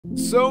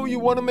So you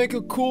want to make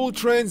a cool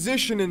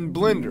transition in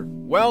Blender?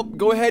 Well,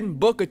 go ahead and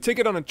book a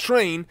ticket on a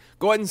train,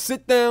 go ahead and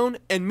sit down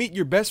and meet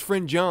your best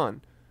friend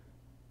John.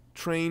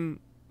 John.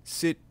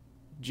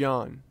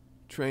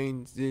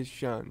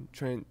 Transition.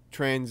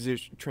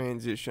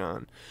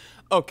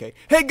 Okay.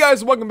 Hey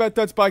guys, welcome back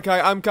to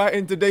TutsByKai. I'm Kai,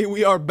 and today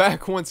we are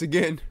back once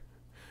again.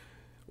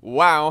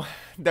 Wow.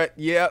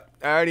 I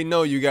already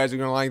know you guys are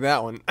gonna like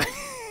that one.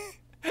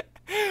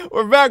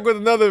 We're back with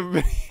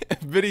another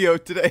video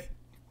today.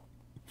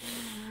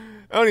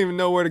 I don't even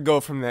know where to go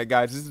from that,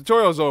 guys. This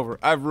tutorial's over.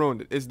 I've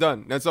ruined it. It's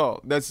done. That's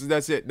all.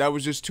 That's it. That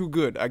was just too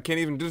good. I can't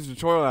even do the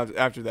tutorial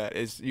after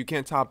that. You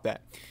can't top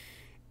that.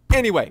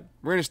 Anyway,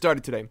 we're gonna start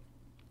it today.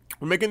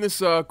 We're making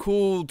this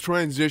cool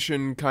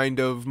transition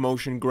kind of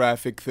motion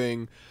graphic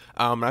thing.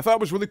 And I thought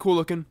it was really cool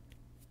looking.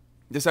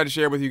 Decided to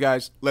share it with you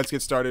guys. Let's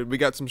get started. We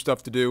got some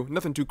stuff to do.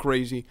 Nothing too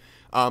crazy.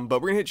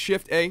 But we're gonna hit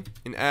Shift A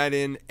and add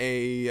in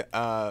a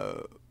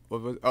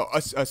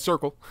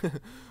circle.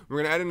 We're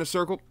going to add in a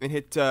circle and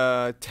hit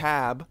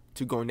Tab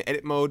to go into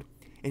edit mode,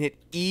 and hit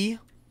E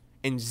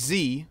and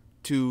Z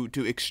to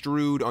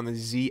extrude on the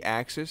Z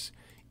axis.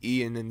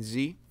 E and then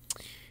Z.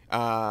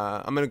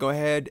 I'm going to go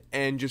ahead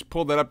and just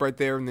pull that up right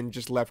there and then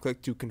just left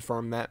click to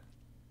confirm that.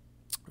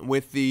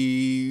 With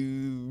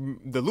the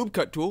loop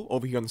cut tool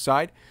over here on the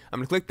side, I'm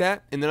going to click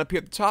that, and then up here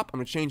at the top, I'm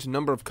going to change the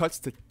number of cuts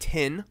to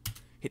 10.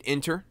 Hit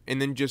enter,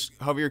 and then just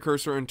hover your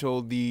cursor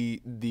until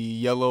the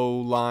yellow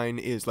line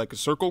is like a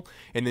circle,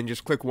 and then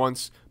just click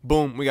once.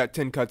 Boom, we got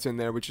 10 cuts in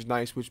there, which is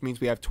nice, which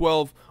means we have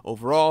 12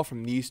 overall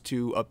from these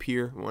two up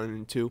here, 1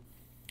 and 2.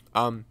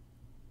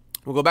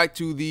 We'll go back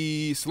to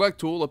the select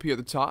tool up here at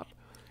the top,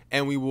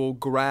 and we will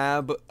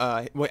grab,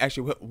 well,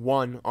 actually we'll hit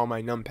 1 on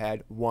my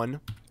numpad,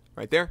 1,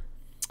 right there.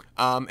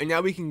 And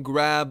now we can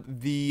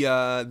grab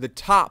the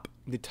top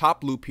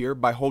loop here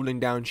by holding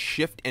down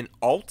Shift and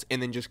Alt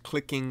and then just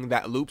clicking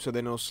that loop, so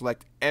then it'll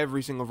select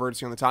every single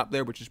vertex on the top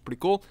there, which is pretty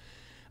cool.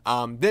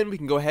 Then we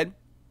can go ahead,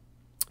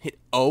 hit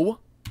O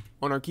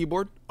on our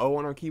keyboard,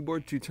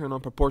 to turn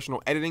on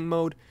proportional editing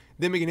mode.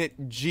 Then we can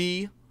hit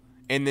G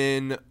and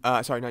then,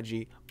 sorry, not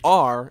G,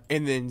 R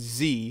and then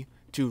Z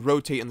to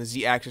rotate on the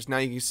Z axis. Now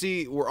you can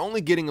see we're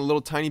only getting a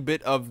little tiny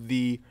bit of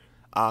the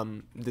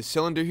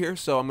cylinder here,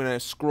 so I'm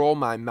gonna scroll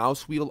my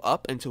mouse wheel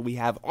up until we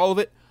have all of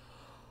it,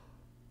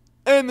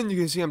 and then you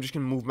can see I'm just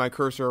gonna move my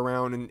cursor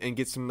around and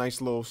get some nice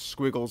little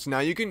squiggles. Now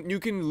you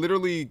can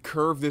literally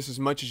curve this as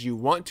much as you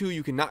want to.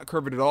 You cannot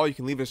curve it at all. You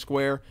can leave it a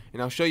square,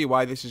 and I'll show you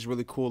why this is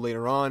really cool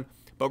later on.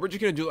 But we're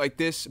just gonna do it like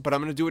this, but I'm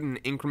gonna do it in an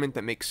increment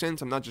that makes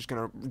sense. I'm not just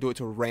gonna do it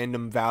to a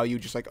random value,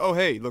 just like, oh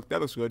hey, look, that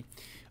looks good.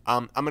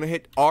 I'm gonna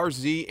hit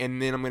RZ,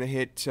 and then I'm gonna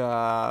hit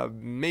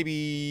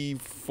maybe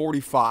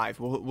 45.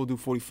 We'll do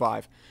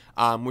 45,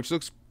 which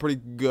looks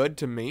pretty good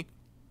to me.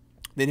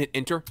 Then hit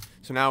enter.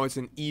 So now it's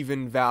an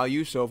even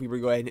value. So if we were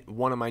to go ahead and hit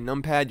 1 on my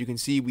numpad, you can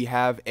see we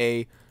have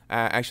a.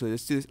 Actually,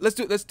 let's do this.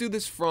 Let's do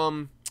this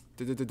from.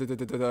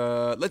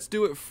 Let's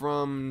do it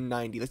from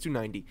 90. Let's do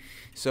 90.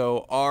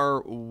 So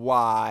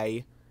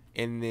RY,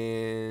 and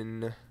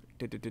then.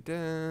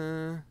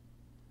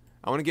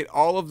 I want to get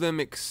all of them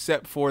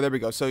except for, there we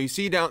go. So you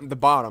see down at the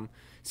bottom,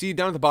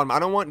 I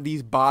don't want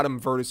these bottom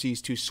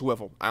vertices to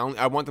swivel.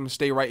 I want them to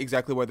stay right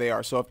exactly where they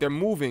are. So if they're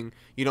moving,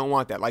 you don't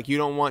want that. Like, you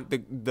don't want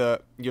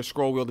your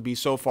scroll wheel to be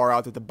so far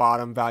out that the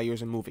bottom value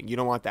isn't moving. You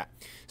don't want that.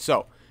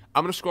 So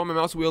I'm going to scroll my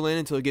mouse wheel in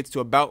until it gets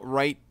to about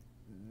right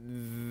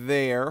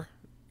there,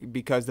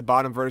 because the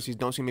bottom vertices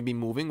don't seem to be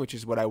moving, which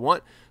is what I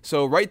want.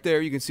 So right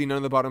there, you can see none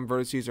of the bottom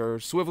vertices are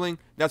swiveling.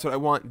 That's what I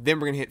want. Then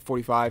we're going to hit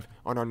 45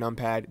 on our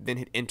numpad, then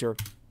hit enter.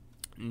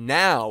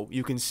 Now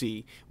you can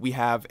see we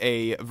have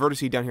a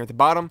vertex down here at the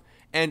bottom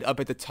and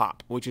up at the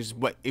top, which is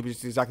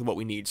exactly what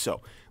we need.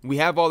 So we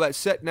have all that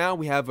set now.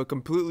 We have a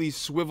completely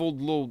swiveled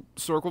little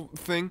circle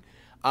thing.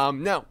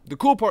 Now the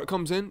cool part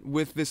comes in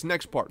with this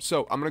next part.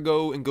 So I'm gonna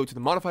go to the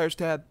modifiers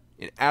tab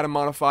and add a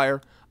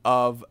modifier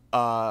of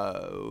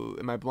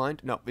am I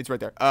blind? No, it's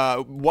right there.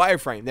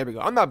 Wireframe. There we go.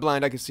 I'm not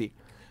blind. I can see.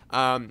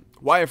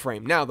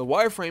 Wireframe. Now the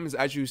wireframe is,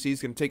 as you see, is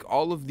going to take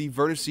all of the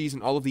vertices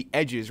and all of the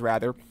edges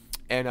rather,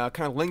 and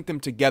kind of link them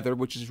together,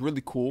 which is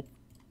really cool.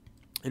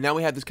 And now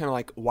we have this kind of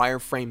like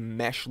wireframe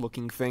mesh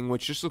looking thing,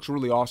 which just looks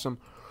really awesome.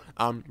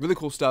 Really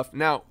cool stuff.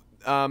 Now,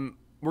 we're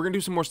going to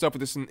do some more stuff with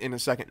this in a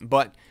second,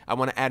 but I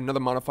want to add another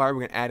modifier.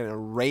 We're going to add an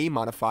array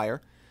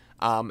modifier.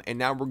 And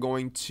now we're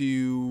going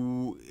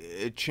to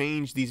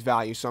change these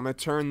values. So I'm going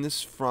to turn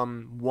this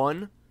from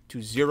 1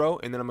 to 0,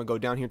 and then I'm going to go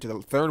down here to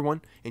the third one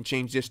and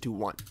change this to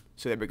 1.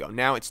 So there we go.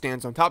 Now it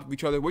stands on top of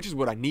each other, which is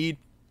what I need.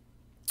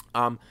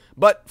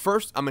 But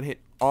first, I'm going to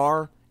hit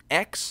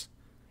RX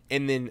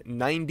and then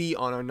 90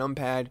 on our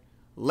numpad,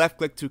 left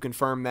click to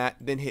confirm that,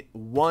 then hit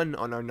 1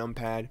 on our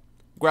numpad,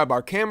 grab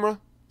our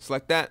camera,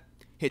 select that,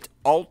 hit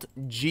Alt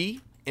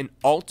G and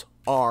Alt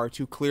R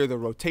to clear the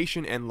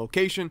rotation and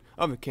location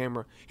of the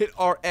camera, hit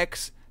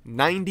RX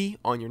 90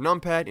 on your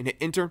numpad and hit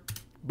enter.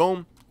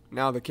 Boom,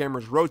 now the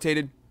camera's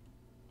rotated.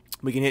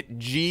 We can hit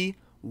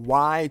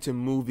GY to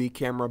move the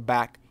camera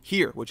back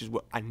here, which is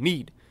what I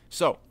need.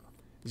 So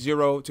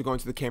 0 to go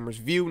into the camera's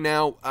view.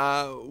 Now,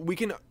 we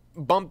can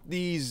bump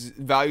these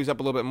values up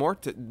a little bit more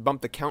to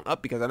bump the count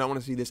up because I don't want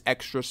to see this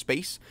extra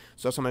space.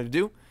 So that's what I'm going to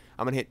do.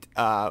 I'm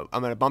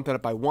going to bump that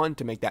up by 1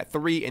 to make that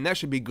 3, and that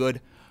should be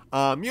good. You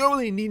don't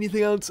really need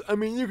anything else. I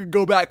mean, you could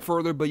go back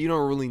further, but you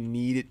don't really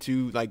need it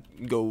to,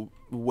 like, go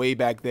way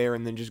back there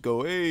and then just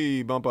go,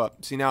 hey, bump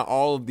up. See, now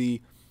all of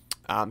the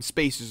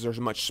spaces are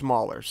much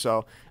smaller,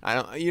 so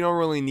you don't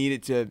really need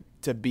it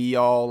to be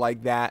all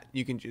like that.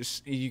 You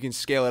can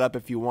scale it up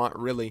if you want.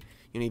 Really,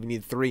 you don't even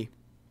need 3,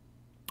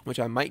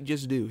 which I might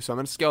just do. So I'm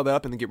gonna scale that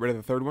up and then get rid of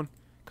the third one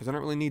because I don't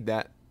really need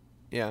that.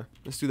 Yeah,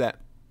 let's do that.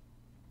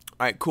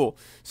 All right, cool.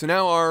 So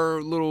now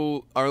our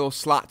little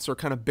slots are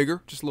kind of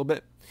bigger, just a little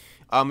bit.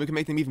 We can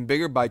make them even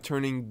bigger by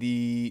turning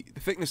the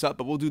thickness up,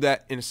 but we'll do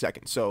that in a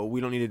second. So we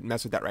don't need to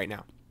mess with that right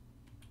now.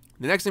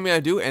 The next thing we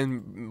gotta do,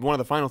 and one of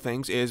the final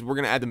things, is we're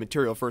gonna add the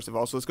material first of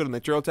all. So let's go to the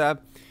material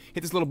tab,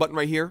 hit this little button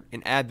right here,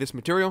 and add this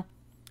material.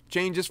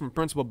 Change this from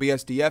principal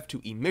BSDF to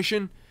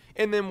emission,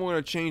 and then we're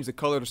gonna change the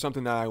color to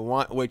something that I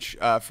want, which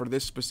for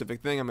this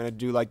specific thing, I'm gonna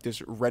do like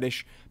this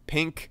reddish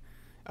pink,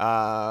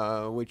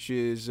 which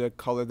is a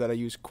color that I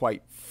use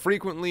quite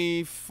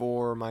frequently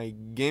for my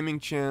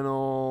gaming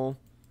channel.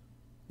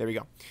 There we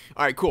go.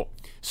 All right, cool.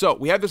 So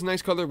we have this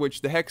nice color,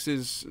 which the hex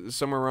is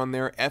somewhere around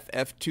there,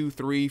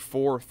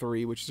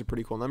 FF2343, which is a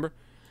pretty cool number.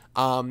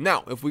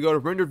 Now, if we go to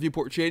render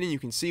viewport shading, you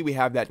can see we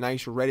have that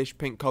nice reddish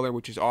pink color,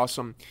 which is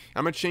awesome.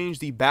 I'm going to change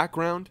the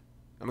background.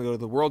 I'm going to go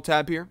to the world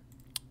tab here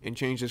and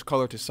change this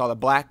color to solid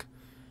black.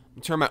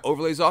 Turn my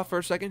overlays off for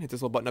a second. Hit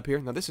this little button up here.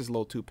 Now, this is a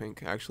little too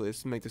pink, actually.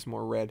 Let's make this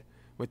more red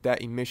with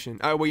that emission.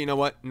 Oh, well, you know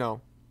what?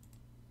 No.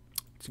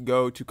 Let's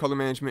go to color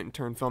management and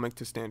turn filmic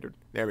to standard.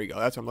 There we go.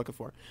 That's what I'm looking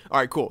for. All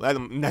right, cool.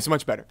 That's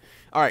much better.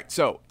 All right,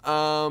 so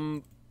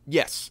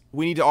yes,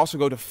 we need to also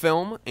go to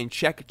film and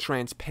check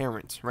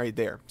transparent right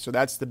there. So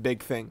that's the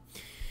big thing.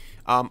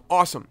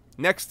 Awesome.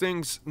 Next,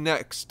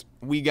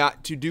 we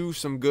got to do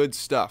some good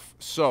stuff.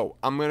 So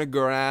I'm gonna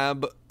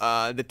grab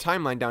the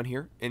timeline down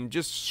here and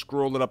just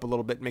scroll it up a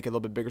little bit, make it a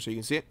little bit bigger so you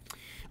can see it.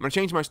 I'm gonna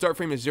change my start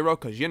frame to 0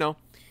 because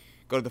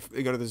go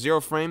to the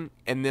 0 frame,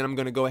 and then I'm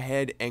gonna go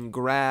ahead and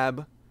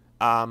grab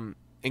our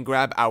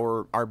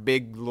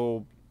big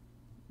little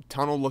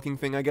tunnel looking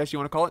thing, I guess you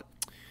want to call it,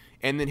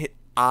 and then hit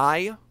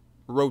I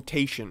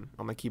rotation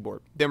on my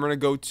keyboard. Then we're going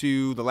to go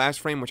to the last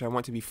frame, which I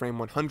want to be frame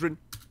 100,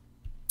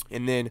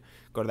 and then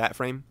go to that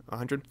frame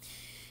 100,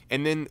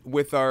 and then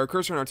with our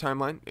cursor on our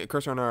timeline,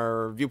 cursor on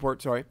our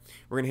viewport, sorry,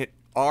 we're going to hit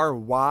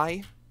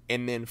RY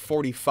and then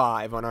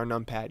 45 on our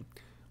numpad.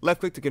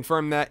 Left click to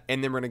confirm that,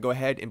 and then we're going to go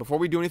ahead and before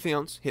we do anything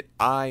else, hit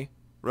I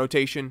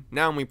rotation.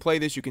 Now when we play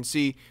this, you can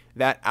see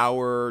that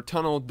our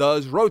tunnel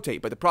does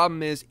rotate, but the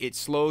problem is it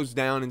slows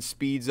down and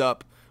speeds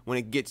up when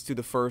it gets to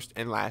the first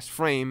and last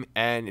frame,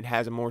 and it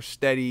has a more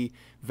steady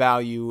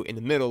value in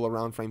the middle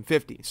around frame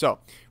 50. So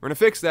we're going to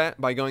fix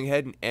that by going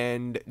ahead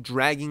and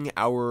dragging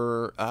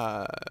our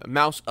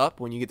mouse up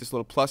when you get this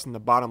little plus in the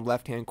bottom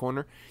left hand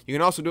corner. You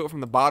can also do it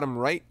from the bottom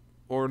right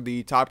or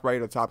the top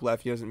right or top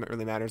left. It doesn't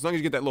really matter. As long as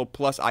you get that little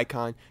plus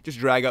icon, just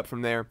drag up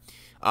from there.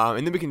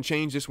 And then we can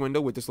change this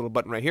window with this little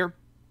button right here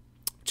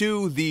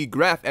to the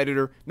graph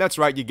editor. That's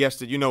right, you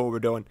guessed it, you know what we're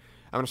doing.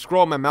 I'm going to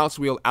scroll my mouse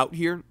wheel out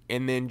here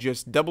and then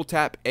just double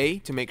tap A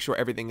to make sure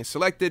everything is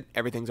selected.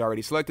 Everything's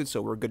already selected,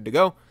 so we're good to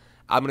go.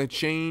 I'm going to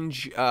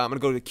change, I'm going to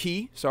go to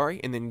key,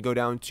 and then go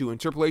down to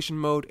interpolation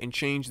mode and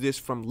change this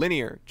from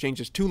linear,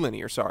 to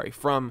linear,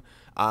 from,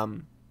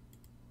 what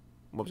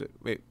was it?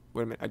 Wait a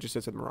minute, I just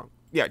said something wrong.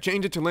 Yeah,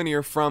 change it to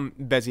linear from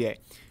Bezier.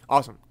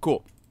 Awesome,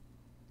 cool.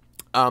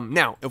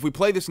 Now, if we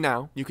play this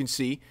now, you can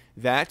see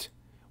that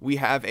we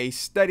have a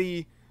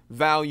steady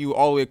value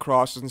all the way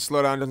across. Doesn't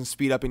slow down, doesn't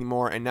speed up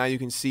anymore, and now you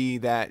can see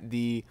that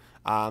the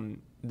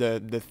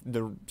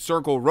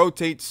circle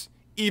rotates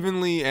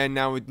evenly, and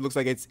now it looks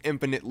like it's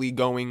infinitely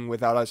going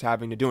without us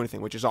having to do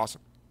anything, which is awesome.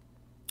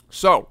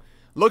 So,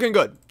 looking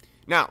good.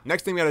 Now,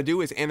 next thing we got to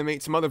do is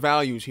animate some other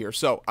values here.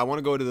 So, I want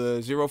to go to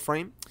the 0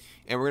 frame,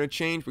 and we're going to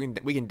change.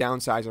 We can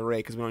downsize array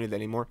because we don't need that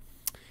anymore.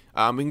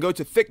 We can go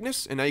to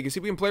thickness, and now you can see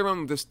we can play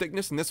around with this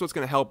thickness, and this is what's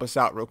going to help us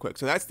out real quick.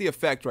 So that's the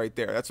effect right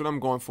there. That's what I'm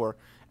going for,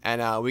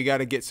 and we got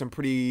to get some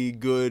pretty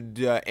good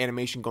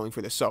animation going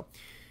for this. So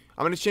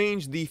I'm going to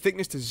change the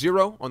thickness to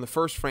 0 on the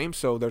first frame,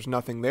 so there's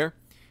nothing there.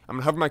 I'm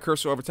going to hover my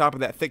cursor over top of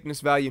that thickness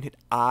value and hit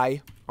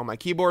I on my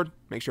keyboard.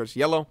 Make sure it's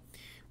yellow.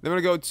 Then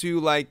I'm going to go to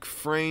like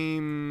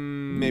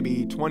frame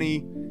maybe 20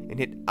 and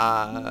hit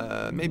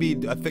maybe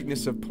a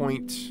thickness of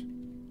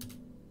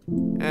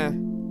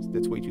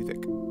that's way too thick.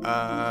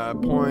 Let's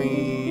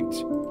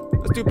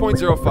do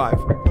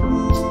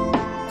 0.05.